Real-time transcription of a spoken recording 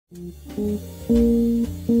Hi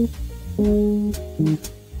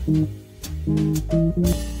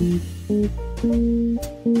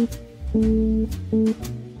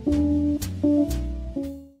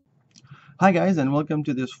guys, and welcome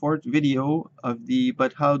to this fourth video of the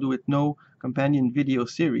But How Do It Know companion video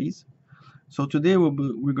series. So today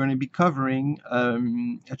we're going to be covering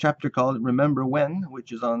a chapter called Remember When,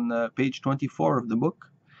 which is on page 24 of the book,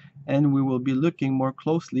 and we will be looking more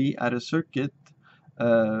closely at a circuit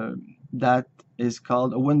that is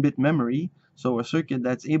called a one-bit memory, so a circuit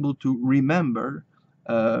that's able to remember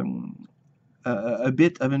um, a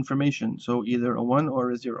bit of information, so either a 1 or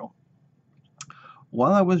a 0.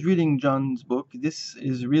 While I was reading John's book, this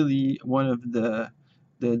is really one of the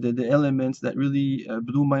elements that really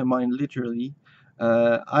blew my mind literally.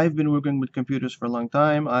 I've been working with computers for a long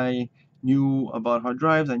time. I knew about hard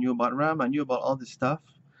drives, I knew about RAM, I knew about all this stuff,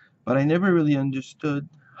 but I never really understood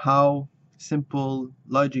how simple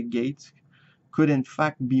logic gates could in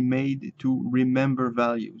fact be made to remember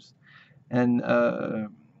values. And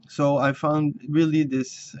so I found really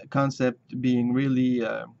this concept being really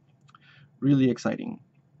exciting.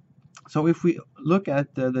 So if we look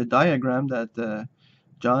at the diagram that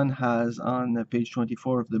John has on page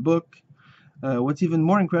 24 of the book, what's even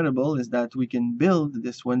more incredible is that we can build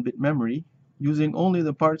this one-bit memory using only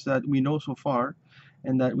the parts that we know so far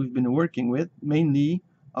and that we've been working with, mainly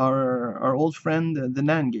our old friend, the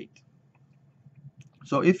NAND gate.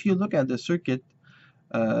 So if you look at the circuit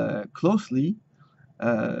closely,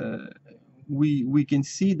 uh, we can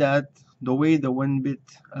see that the way the one-bit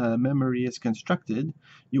memory is constructed,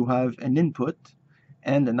 you have an input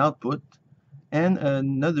and an output and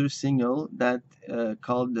another signal that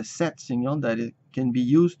called the set signal that it can be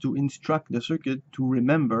used to instruct the circuit to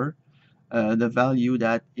remember the value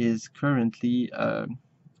that is currently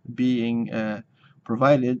being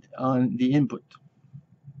provided on the input.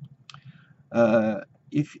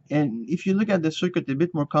 If you look at the circuit a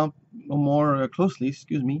bit more closely,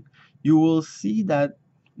 excuse me, you will see that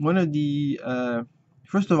one of the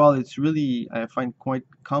first of all, it's really, I find, quite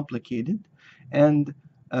complicated, and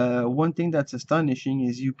one thing that's astonishing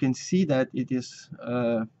is you can see that it is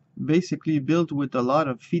basically built with a lot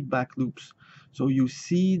of feedback loops. So you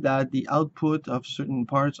see that the output of certain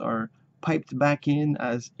parts are piped back in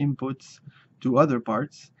as inputs to other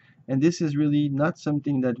parts, and this is really not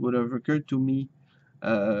something that would have occurred to me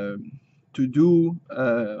uh, to do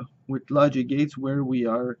with logic gates, where we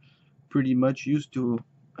are pretty much used to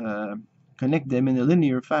uh, connect them in a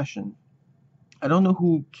linear fashion. I don't know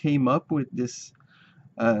who came up with this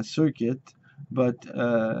circuit, but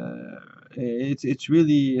it's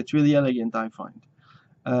really elegant, I find.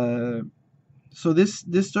 Uh, so this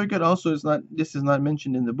circuit also is not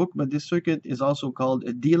mentioned in the book, but this circuit is also called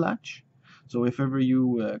a D-latch. So if ever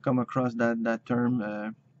you come across that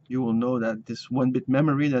term, you will know that this one-bit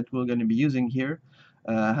memory that we're going to be using here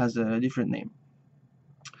has a different name.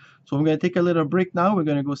 So we're going to take a little break now. We're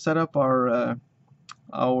going to go set up our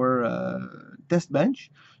test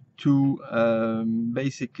bench to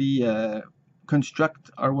basically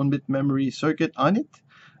construct our one-bit memory circuit on it.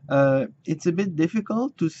 It's a bit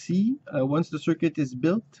difficult to see once the circuit is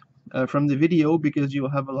built from the video, because you'll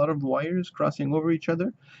have a lot of wires crossing over each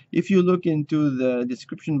other. If you look into the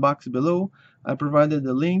description box below, I provided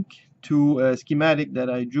a link to a schematic that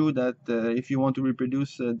I drew that if you want to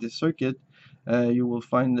reproduce this circuit, you will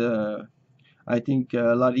find, I think,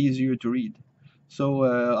 a lot easier to read. So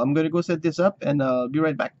I'm going to go set this up and I'll be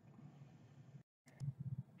right back.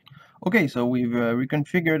 Okay, so we've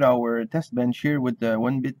reconfigured our test bench here with the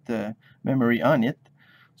one-bit memory on it.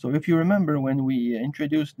 So if you remember, when we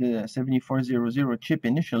introduced the 7400 chip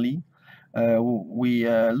initially, we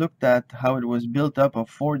looked at how it was built up of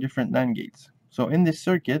 4 different NAND gates. So in this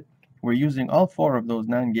circuit, we're using all 4 of those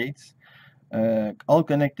NAND gates all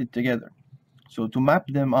connected together. So to map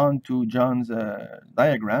them onto John's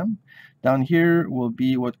diagram, down here will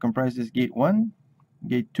be what comprises gate 1,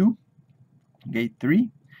 gate 2, gate 3,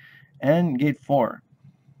 and gate 4.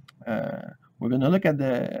 We're going to look at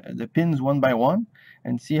the pins one by one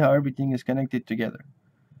and see how everything is connected together.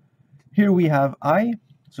 Here we have I,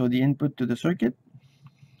 so the input to the circuit.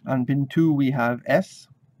 On pin 2 we have S,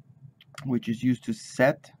 which is used to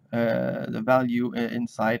set the value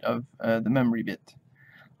inside of the memory bit.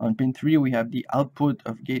 On pin 3 we have the output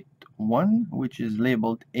of gate 1, which is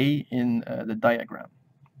labeled A in the diagram.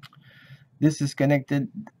 This is connected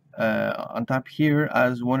on top here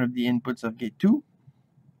as one of the inputs of gate 2.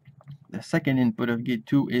 The second input of gate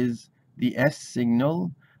 2 is the S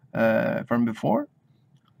signal from before.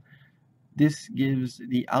 This gives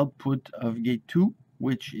the output of gate 2,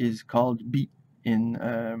 which is called B in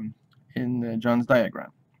John's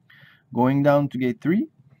diagram. Going down to gate 3,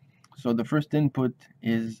 so the first input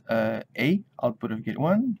is A, output of gate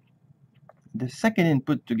 1. The second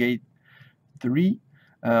input to gate 3,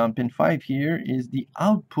 pin 5 here, is the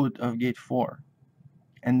output of gate 4.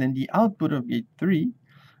 And then the output of gate 3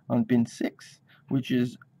 on pin 6, which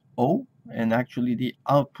is O, and actually the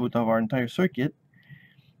output of our entire circuit,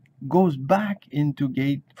 goes back into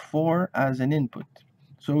gate 4 as an input.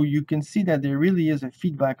 So you can see that there really is a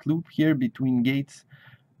feedback loop here between gates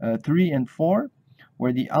 3 and 4,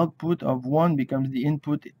 where the output of one becomes the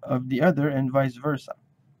input of the other and vice versa.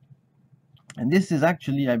 And this is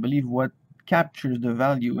actually, I believe, what captures the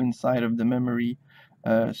value inside of the memory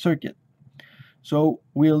circuit. So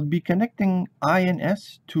we'll be connecting I and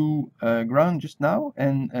S to ground just now,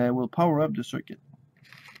 and we'll power up the circuit.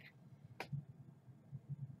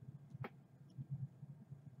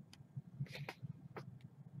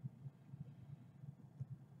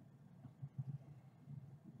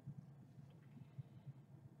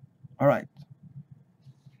 All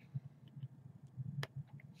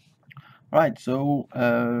right, so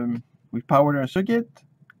we've powered our circuit,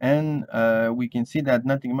 and we can see that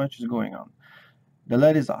nothing much is going on. The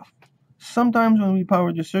LED is off. Sometimes when we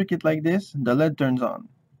power the circuit like this, the LED turns on.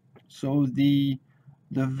 So the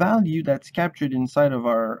value that's captured inside of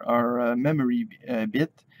our memory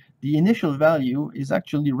bit, the initial value is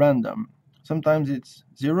actually random. Sometimes it's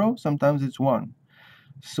 0, sometimes it's 1.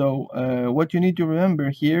 So what you need to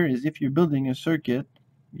remember here is, if you're building a circuit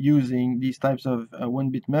using these types of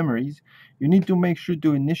 1-bit memories, you need to make sure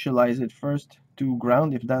to initialize it first to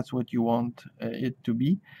ground if that's what you want it to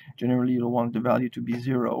be. Generally, you'll want the value to be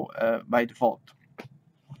 0 by default.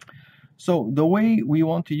 So the way we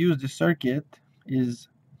want to use the circuit is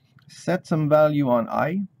set some value on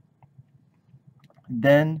I,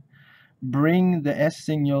 then bring the S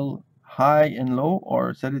signal high and low,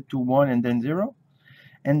 or set it to 1 and then 0,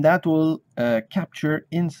 and that will capture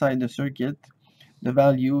inside the circuit the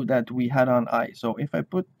value that we had on I. So if I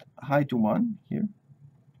put high to 1 here,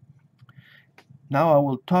 now I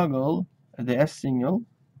will toggle the S signal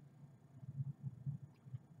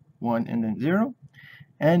 1 and then 0,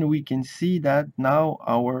 and we can see that now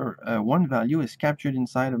our 1 value is captured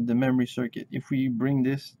inside of the memory circuit. If we bring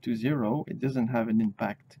this to 0, it doesn't have an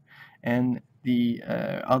impact, and the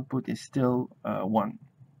output is still 1.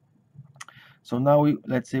 So now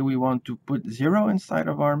let's say we want to put 0 inside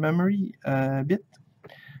of our memory bit.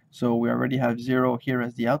 So we already have 0 here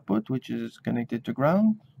as the output, which is connected to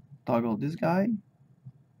ground. Toggle this guy,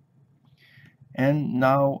 and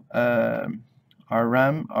now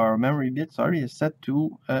our memory bit, is set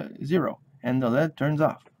to 0, and the LED turns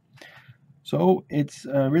off. So it's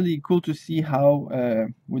really cool to see how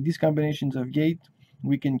with these combinations of gate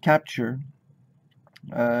we can capture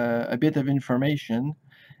a bit of information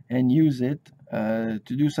and use it to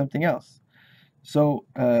do something else. So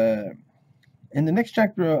in the next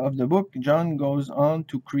chapter of the book, John goes on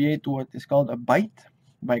to create what is called a byte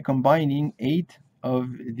by combining 8 of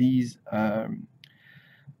these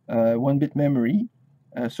 1-bit memory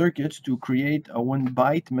circuits to create a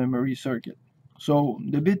 1-byte memory circuit. So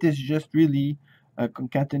the bit is just really a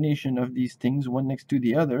concatenation of these things, one next to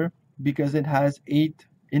the other, because it has 8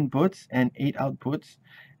 inputs and 8 outputs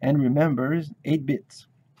and remembers 8 bits.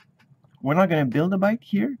 We're not going to build a byte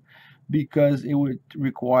here because it would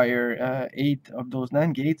require 8 of those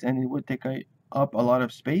NAND gates, and it would take up a lot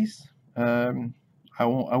of space. I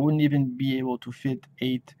wouldn't even be able to fit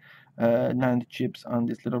 8 NAND chips on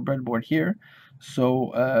this little breadboard here,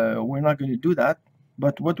 so we're not going to do that.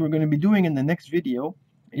 But what we're going to be doing in the next video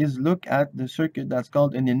is look at the circuit that's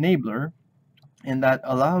called an enabler, and that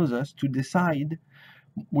allows us to decide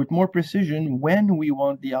with more precision when we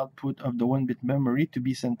want the output of the 1-bit memory to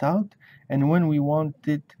be sent out and when we want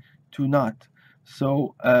it to not.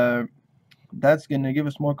 So that's going to give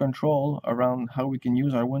us more control around how we can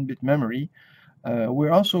use our 1-bit memory.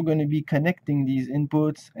 We're also going to be connecting these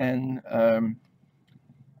inputs and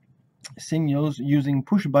signals using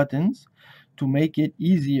push buttons to make it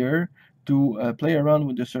easier to play around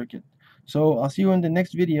with the circuit. So I'll see you in the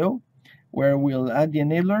next video, where we'll add the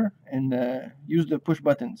enabler and use the push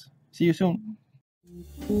buttons. See you soon.